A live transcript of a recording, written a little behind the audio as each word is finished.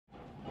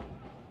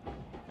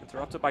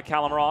Interrupted by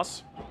Callum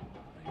Ross.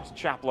 Here's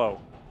Chaplow.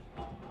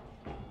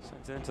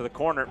 Sends it into the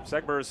corner.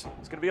 Segber's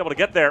is going to be able to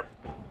get there.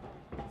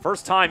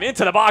 First time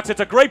into the box. It's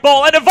a great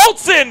ball.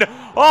 Enevoldsen!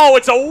 Oh,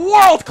 it's a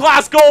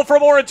world-class goal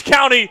from Orange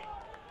County.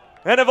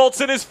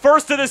 Enevoldsen is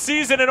first of the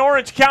season, and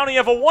Orange County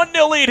have a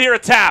 1-0 lead here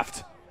at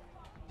Taft.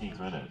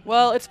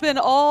 Well, it's been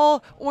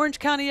all Orange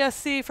County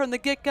SC from the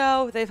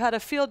get-go. They've had a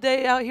field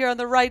day out here on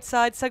the right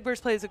side.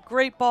 Segber's plays a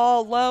great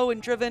ball, low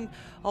and driven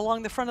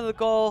along the front of the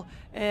goal,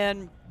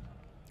 and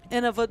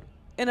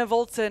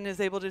Enevoldsen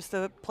is able just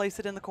to place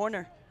it in the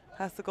corner.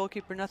 Past the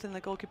goalkeeper, nothing the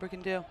goalkeeper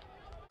can do.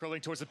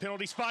 Curling towards the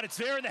penalty spot, it's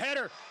there in the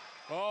header.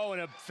 Oh,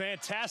 and a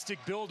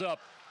fantastic build-up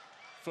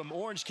from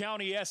Orange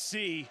County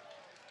SC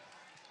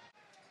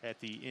at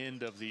the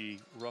end of the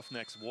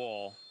Roughnecks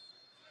wall.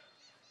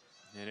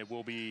 And it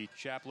will be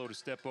Chaplow to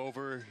step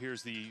over.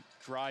 Here's the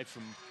drive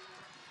from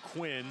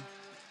Quinn.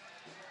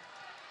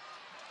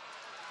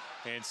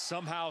 And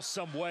somehow,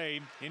 some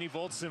way,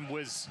 Enevoldsen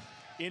was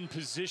in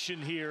position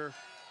here,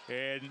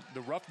 and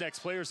the Roughnecks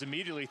players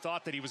immediately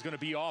thought that he was going to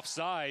be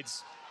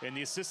offsides, and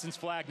the assistance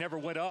flag never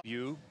went up.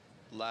 You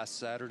last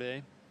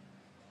Saturday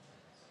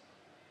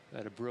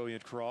had a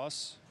brilliant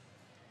cross.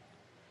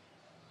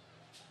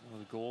 One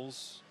of the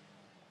goals.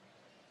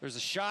 There's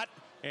a shot,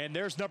 and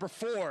there's number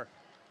 4.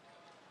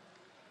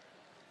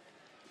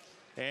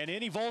 And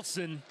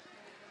Enevoldsen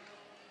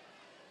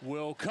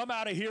will come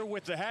out of here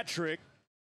with the hat trick.